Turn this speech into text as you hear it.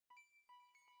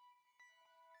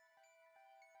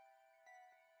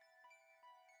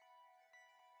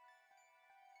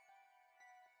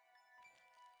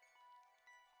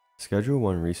Schedule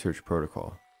 1 Research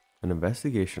Protocol, an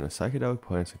investigation of psychedelic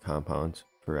plants and compounds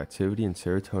for activity in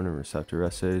serotonin receptor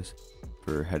assays,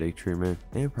 for headache treatment,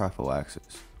 and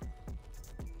prophylaxis.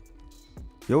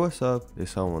 Yo, what's up? It's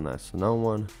someone that's no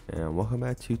one, and welcome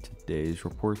back to today's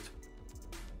report.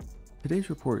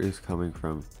 Today's report is coming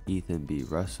from Ethan B.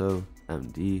 Russo,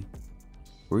 MD,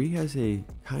 where he has a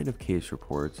kind of case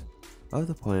report of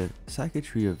the plant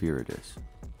Psychotria viridis.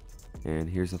 And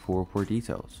here's the full report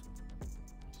details.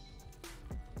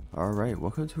 Alright,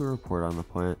 welcome to a report on the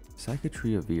plant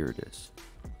Psychotria viridis.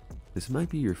 This might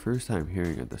be your first time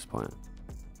hearing of this plant,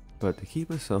 but to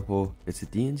keep it simple, it's a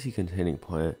DNC containing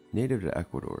plant native to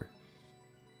Ecuador.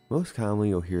 Most commonly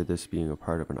you'll hear this being a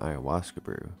part of an ayahuasca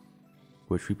brew,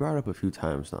 which we brought up a few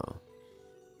times now.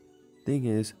 Thing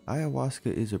is,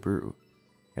 ayahuasca is a brew,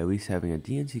 at least having a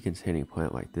DNC containing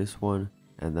plant like this one,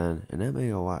 and then an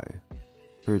MAOI.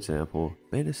 For example,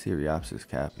 Banisteriopsis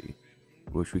capi,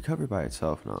 which we covered by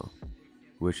itself now,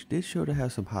 which did show to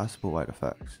have some possible light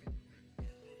effects.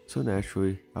 So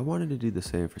naturally, I wanted to do the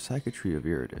same for Psychotria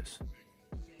viridis,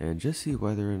 and just see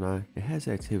whether or not it has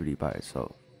activity by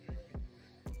itself.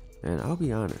 And I'll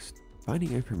be honest,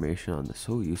 finding information on the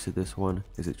sole use of this one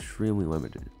is extremely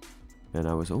limited, and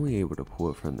I was only able to pull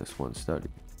it from this one study.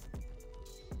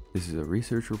 This is a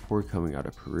research report coming out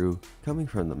of Peru, coming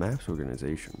from the MAPS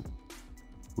organization,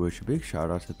 which a big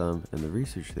shout out to them and the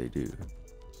research they do.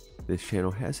 This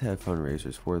channel has had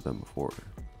fundraisers for them before.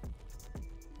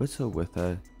 But so with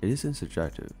that, it isn't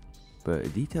subjective, but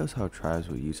it details how tribes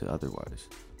will use it otherwise.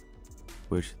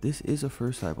 Which this is a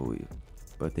first I believe,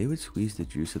 but they would squeeze the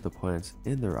juice of the plants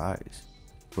in their eyes,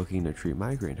 looking to treat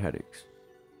migraine headaches.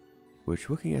 Which,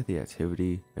 looking at the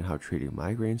activity and how treating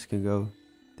migraines can go,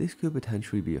 this could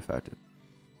potentially be effective.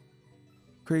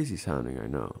 Crazy sounding, I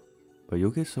know, but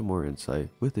you'll get some more insight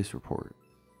with this report.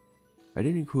 I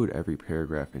didn't include every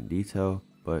paragraph in detail,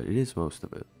 but it is most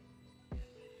of it.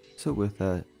 So with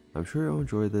that, I'm sure you'll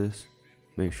enjoy this.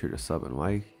 Make sure to sub and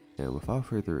like, and without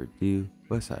further ado,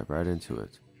 let's dive right into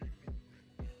it.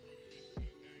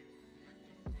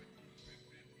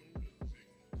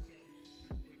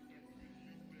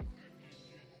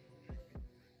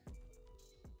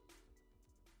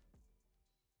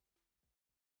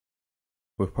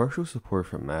 With partial support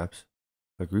from MAPS,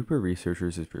 a group of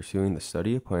researchers is pursuing the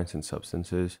study of plants and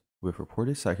substances with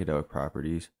reported psychedelic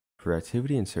properties for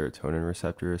activity in serotonin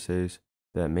receptor assays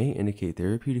that may indicate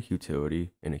therapeutic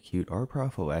utility in acute or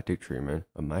prophylactic treatment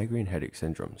of migraine headache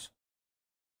syndromes.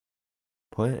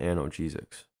 Plant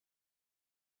analgesics.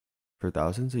 For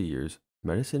thousands of years,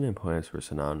 medicine and plants were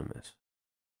synonymous.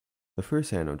 The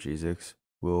first analgesics,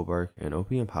 willow bark and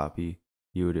opium poppy,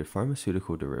 yielded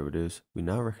pharmaceutical derivatives we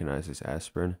now recognize as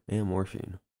aspirin and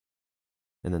morphine.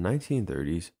 In the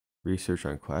 1930s, research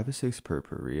on Clavicix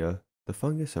purpurea, the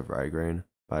fungus of migraine,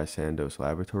 by Sandoz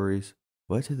Laboratories,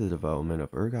 led to the development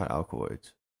of ergot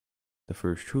alkaloids, the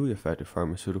first truly effective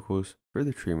pharmaceuticals for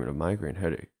the treatment of migraine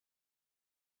headache.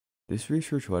 This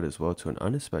research led as well to an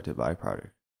unexpected byproduct,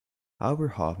 Albert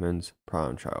Hofmann's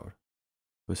problem child,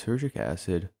 lysergic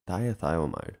acid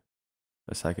diethylamide,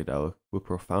 a psychedelic with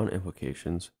profound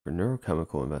implications for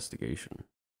neurochemical investigation.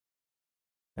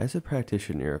 As a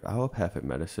practitioner of allopathic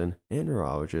medicine and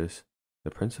neurologist, the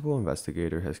principal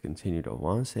investigator has continued a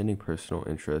long-standing personal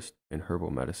interest in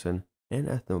herbal medicine and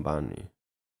ethnobotany,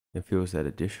 and feels that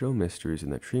additional mysteries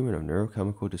in the treatment of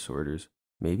neurochemical disorders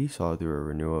may be solved through a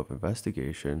renewal of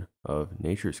investigation of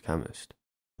nature's chemist,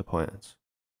 the plants.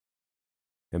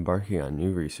 Embarking on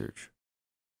new research.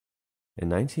 In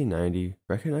 1990,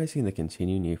 recognizing the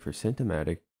continued need for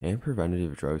symptomatic and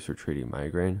preventative drugs for treating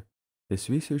migraine, this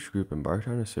research group embarked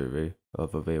on a survey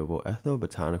of available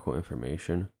ethnobotanical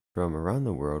information from around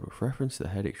the world with reference to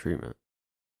headache treatment.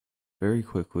 Very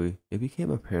quickly, it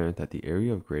became apparent that the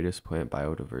area of greatest plant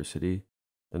biodiversity,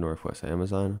 the Northwest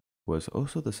Amazon, was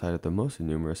also the site of the most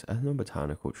numerous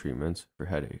ethnobotanical treatments for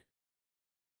headache.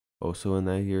 Also in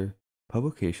that year,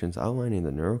 publications outlining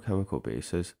the neurochemical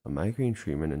basis of migraine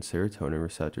treatment and serotonin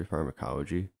receptor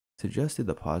pharmacology suggested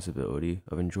the plausibility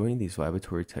of enjoying these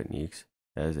laboratory techniques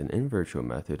as an in vitro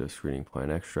method of screening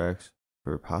plant extracts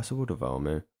for possible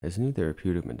development as new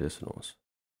therapeutic medicinals.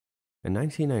 In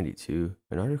 1992,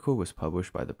 an article was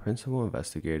published by the principal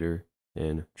investigator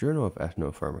in Journal of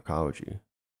Ethnopharmacology,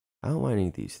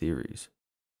 outlining these theories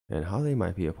and how they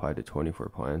might be applied to 24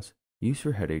 plants used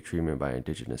for headache treatment by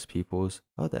indigenous peoples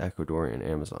of the Ecuadorian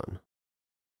Amazon.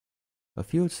 A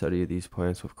field study of these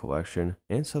plants with collection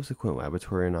and subsequent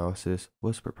laboratory analysis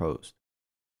was proposed.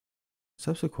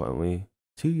 Subsequently,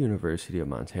 2 University of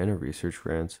Montana research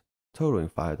grants totaling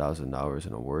 $5,000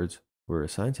 in awards were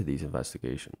assigned to these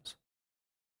investigations.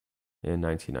 In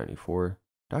 1994,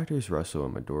 Doctors Russo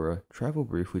and Madura traveled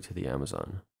briefly to the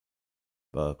Amazon,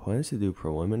 but plans to do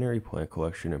preliminary plant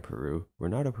collection in Peru were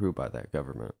not approved by that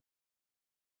government.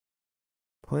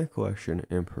 Plant collection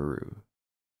in Peru.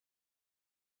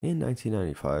 In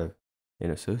 1995,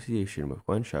 in association with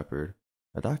Glenn Shepard,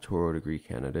 a doctoral degree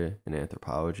candidate in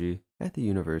anthropology at the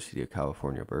University of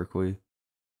California, Berkeley,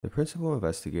 the principal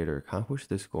investigator accomplished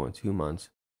this goal in 2 months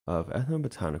of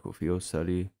ethnobotanical field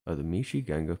study of the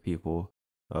Michi-Genga people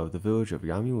of the village of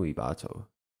Yamuibato,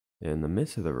 in the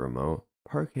midst of the remote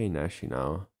Parque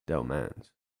Nacional del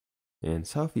Mans, in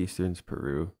southeastern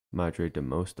Peru, Madre de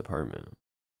Mos department.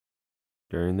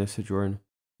 During this sojourn,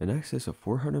 in excess of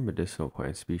 400 medicinal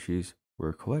plant species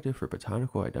were collected for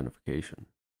botanical identification.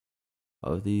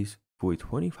 Of these, fully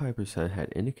 25% had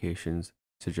indications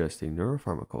suggesting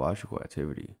neuropharmacological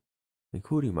activity,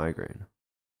 including migraine.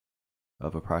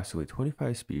 Of approximately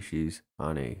 25 species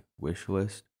on a wish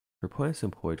list for plants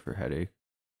employed for headache,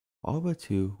 all but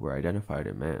 2 were identified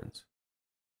in Mans,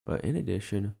 but in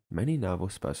addition, many novel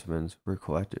specimens were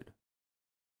collected.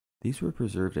 These were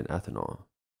preserved in ethanol,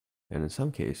 and in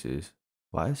some cases,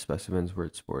 live specimens were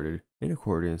exported in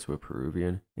accordance with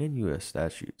Peruvian and U.S.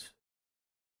 statutes,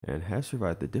 and have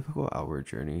survived the difficult outward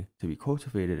journey to be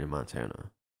cultivated in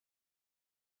Montana.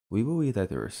 We believe that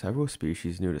there are several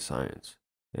species new to science,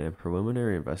 and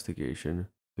preliminary investigation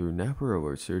through NAPR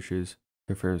alert searches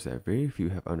confirms that very few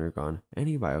have undergone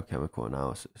any biochemical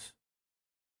analysis.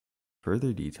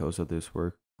 Further details of this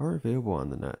work are available on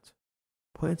the net.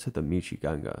 Plants of the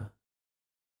Michi-Genga.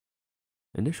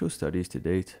 Initial studies to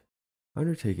date,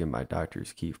 undertaken by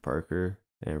Drs. Keith Parker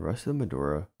and Rustin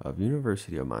Madura of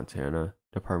University of Montana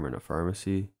Department of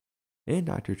Pharmacy, and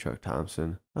Dr. Chuck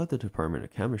Thompson of the Department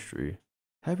of Chemistry,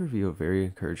 have revealed very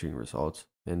encouraging results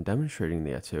in demonstrating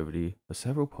the activity of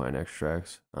several plant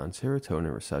extracts on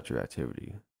serotonin receptor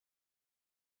activity.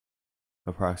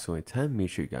 Approximately 10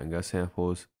 Michi-Genga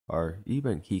samples are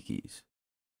Ebenkikis,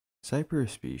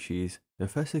 cyperus species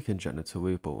infested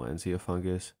congenitally with Balanzia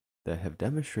fungus that have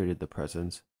demonstrated the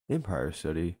presence, in prior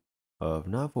study, of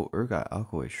novel ergot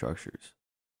alkaloid structures.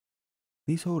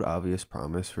 These hold obvious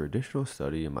promise for additional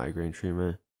study in migraine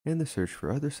treatment and the search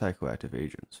for other psychoactive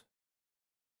agents.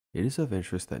 It is of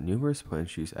interest that numerous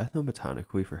plants used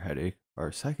ethnobotanically for headache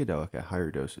are psychedelic at higher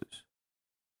doses.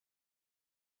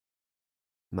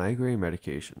 Migraine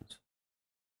medications.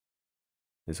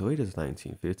 As late as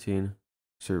 1915,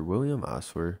 Sir William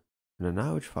Osler, an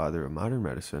acknowledged father of modern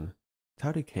medicine,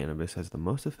 touted cannabis as the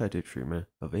most effective treatment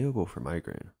available for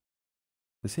migraine.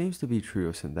 This seems to be true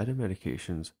of synthetic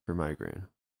medications for migraine.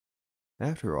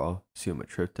 After all,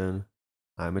 sumatriptan,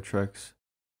 Imitrex,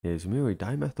 is merely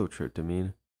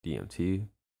dimethyltryptamine, DMT,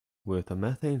 with a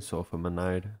methane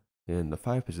sulfonamide in the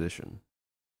 5 position.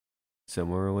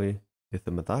 Similarly, if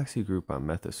the methoxy group on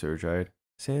methosergide,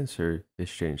 Sansur, is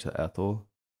changed to ethyl,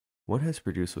 one has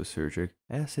produced lysergic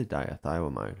acid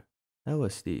diethylamide,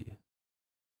 LSD.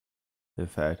 In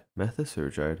fact,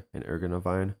 methosergide and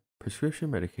ergonovine, prescription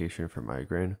medication for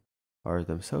migraine, are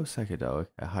themselves psychedelic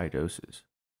at high doses.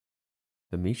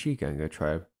 The Michi-Genga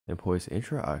tribe employs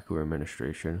intra-ocular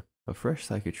administration of fresh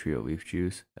Psychotria leaf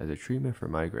juice as a treatment for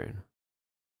migraine.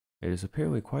 It is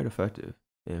apparently quite effective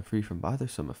and free from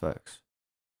bothersome effects.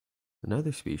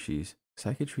 Another species,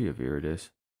 Psychotria viridis,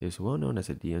 is well known as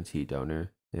a DMT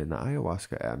donor in the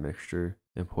ayahuasca admixture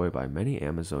employed by many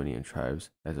Amazonian tribes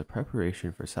as a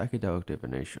preparation for psychedelic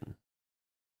divination.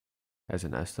 As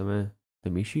an estimate, the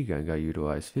Michi-Genga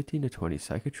utilize 15 to 20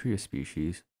 Psychotria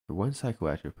species for one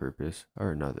psychoactive purpose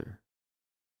or another.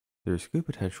 There is good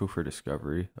potential for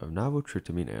discovery of novel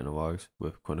tryptamine analogs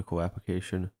with clinical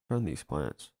application from these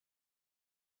plants.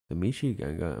 The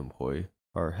Michi-Genga employ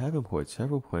or have employed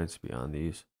several plants beyond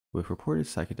these with reported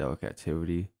psychedelic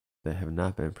activity that have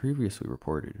not been previously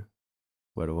reported,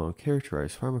 let alone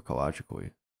characterized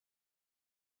pharmacologically.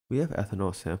 We have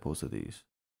ethanol samples of these,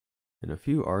 and a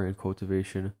few are in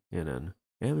cultivation in an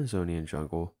Amazonian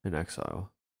jungle in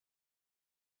exile.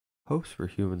 Hopes for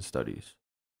human studies.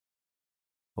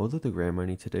 Although the grant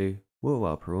money today will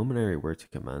allow preliminary work to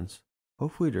commence,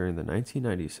 hopefully during the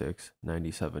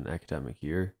 1996-97 academic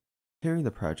year, carrying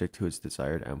the project to its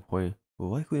desired endpoint will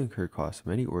likely incur costs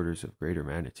many orders of greater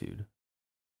magnitude.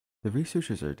 The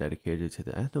researchers are dedicated to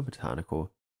the ethnobotanical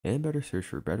and better search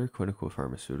for better clinical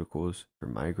pharmaceuticals for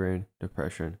migraine,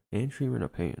 depression, and treatment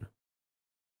of pain.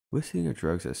 Listing of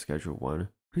drugs as Schedule 1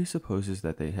 presupposes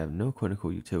that they have no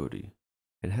clinical utility,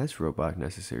 and has roadblocked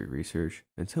necessary research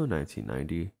until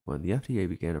 1990 when the FDA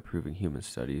began approving human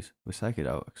studies with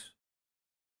psychedelics.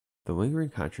 The lingering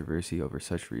controversy over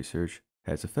such research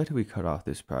has effectively cut off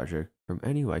this project from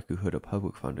any likelihood of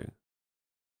public funding.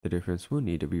 the difference will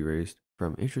need to be raised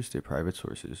from interested private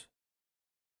sources.